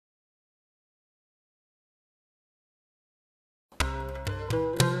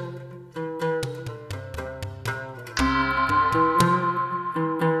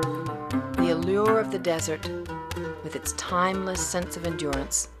desert, with its timeless sense of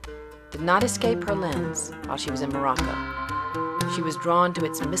endurance, did not escape her lens while she was in Morocco. She was drawn to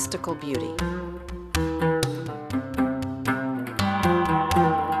its mystical beauty.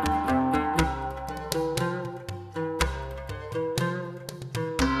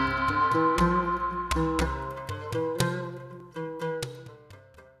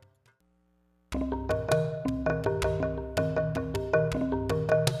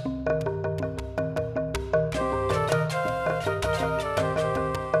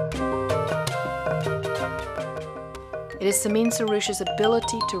 It is Samin Soroush's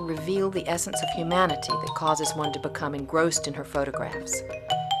ability to reveal the essence of humanity that causes one to become engrossed in her photographs.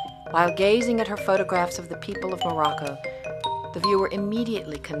 While gazing at her photographs of the people of Morocco, the viewer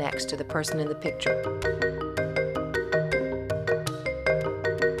immediately connects to the person in the picture.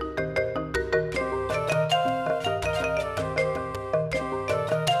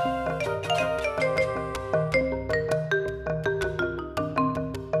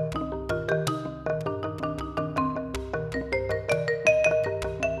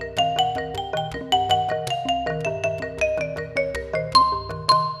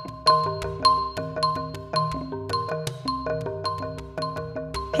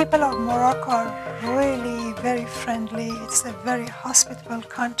 People of Morocco are really very friendly. It's a very hospitable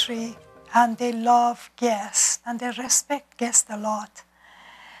country, and they love guests, and they respect guests a lot.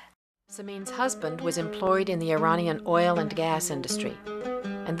 Samin's husband was employed in the Iranian oil and gas industry,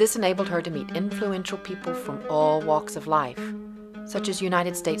 and this enabled her to meet influential people from all walks of life, such as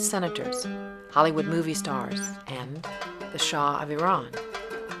United States senators, Hollywood movie stars, and the Shah of Iran.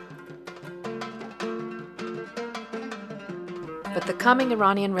 But the coming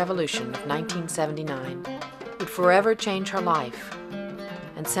Iranian Revolution of 1979 would forever change her life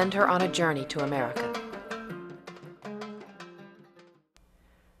and send her on a journey to America.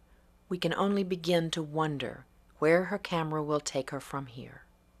 We can only begin to wonder where her camera will take her from here.